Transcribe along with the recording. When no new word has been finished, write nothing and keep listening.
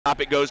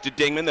It goes to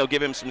Dingman. They'll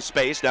give him some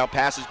space. Now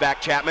passes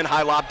back Chapman.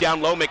 High lob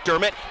down low.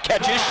 McDermott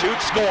catches,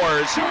 shoots,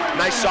 scores.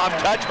 Nice soft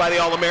touch by the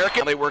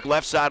All-American. They work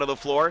left side of the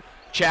floor.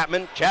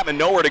 Chapman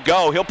nowhere to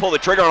go. He'll pull the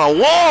trigger on a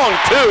long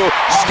two.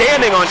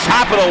 Standing on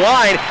top of the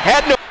line.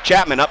 Had no.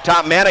 Chapman up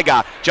top,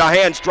 Manigat.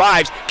 Jahans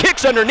drives,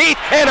 kicks underneath,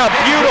 and a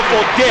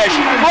beautiful dish.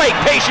 Great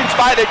patience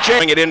by the chain.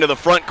 Bring it into the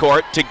front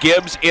court to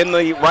Gibbs in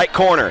the right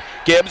corner.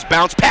 Gibbs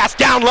bounce pass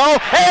down low,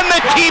 and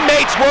the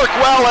teammates work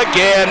well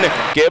again.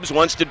 Gibbs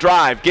wants to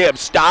drive.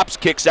 Gibbs stops,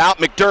 kicks out.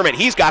 McDermott,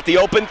 he's got the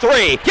open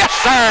three. Yes,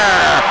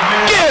 sir!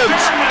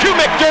 Gibbs to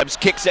McDermott. Gibbs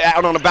kicks it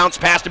out on a bounce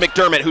pass to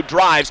McDermott, who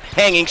drives,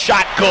 hanging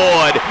shot,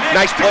 good.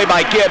 Nice play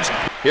by Gibbs.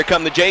 Here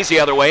come the Jays the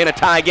other way in a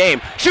tie game.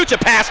 Shoots a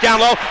pass down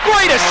low.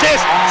 Great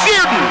assist.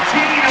 Zierden.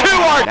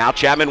 2-yard. Now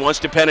Chapman wants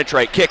to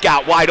penetrate. Kick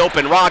out wide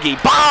open. Rogge.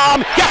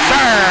 Bomb. Yes,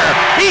 sir.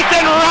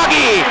 Ethan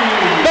Rogge.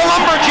 The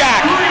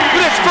lumberjack.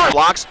 With his first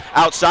blocks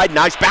outside.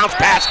 Nice bounce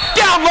pass.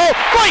 Down low.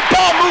 Great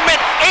ball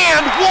movement.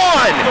 And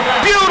one.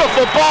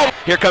 Beautiful ball.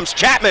 Here comes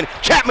Chapman.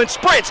 Chapman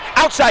sprints.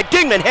 Outside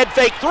Dingman. Head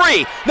fake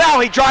three. Now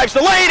he drives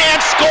the lane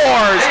and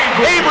scores.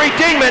 Avery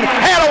Dingman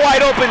had a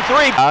wide open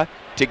three.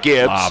 To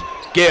Gibbs.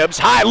 Gibbs,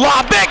 high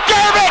lob,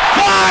 McDermott,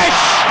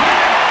 flush!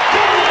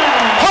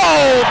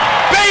 Oh,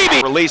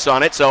 baby! Release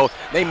on it, so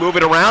they move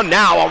it around.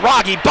 Now a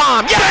Rogge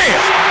bomb, yes!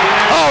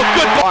 Oh,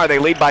 good ball. They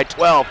lead by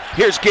 12.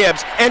 Here's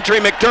Gibbs,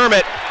 entering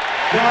McDermott.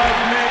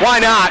 Why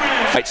not?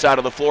 Right side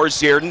of the floor,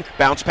 Zierden,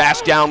 bounce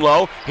pass down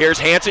low. Here's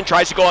Hansen,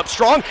 tries to go up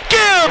strong.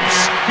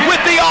 Gibbs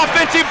with the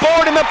offensive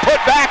board and the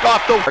putback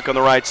off the work on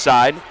the right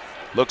side.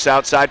 Looks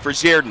outside for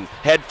Zierden.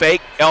 Head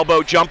fake,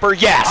 elbow jumper,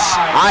 yes!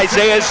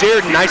 Isaiah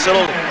Zierden, nice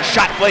little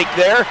shot flake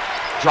there.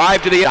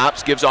 Drive to the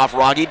tops, gives off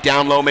Rogge,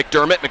 down low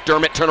McDermott.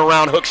 McDermott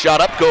turnaround hook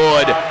shot up,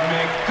 good.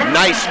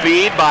 Nice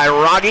speed by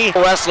Rogge.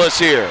 Restless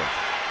here.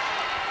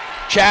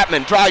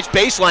 Chapman drives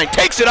baseline,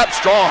 takes it up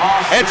strong,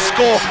 and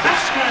scores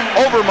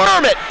over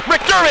McDermott.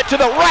 McDermott to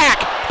the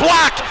rack,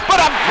 blocked, but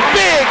a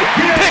big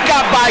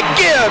pickup by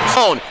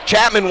Gibbs.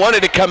 Chapman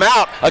wanted to come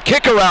out, a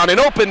kick around, an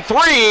open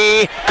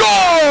three,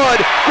 good!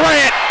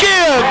 Grant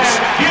Gibbs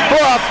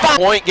for a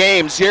 5-point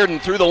game. Zierden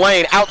through the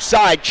lane,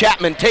 outside,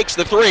 Chapman takes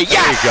the three,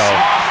 yes! There you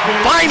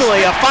go.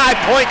 Finally a 5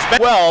 points,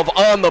 12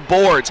 on the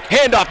boards.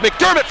 Handoff,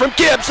 McDermott from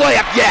Gibbs,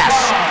 layup, yes!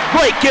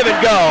 Great give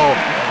and go.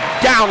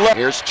 Down low.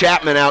 Here's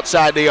Chapman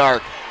outside the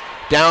arc.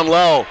 Down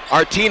low.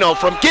 Artino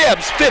from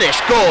Gibbs. Finish.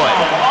 Good.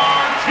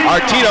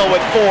 Artino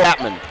with 4.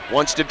 Chapman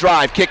wants to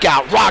drive. Kick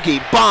out.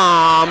 Rogge.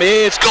 Bomb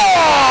is good.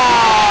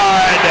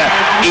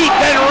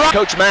 Ethan Rogge.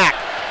 Coach Mack.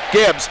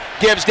 Gibbs.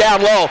 Gibbs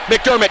down low.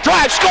 McDermott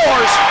drives.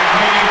 Scores.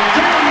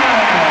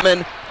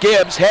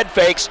 Gibbs head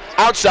fakes.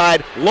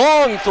 Outside.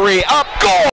 Long three. Up. Goal.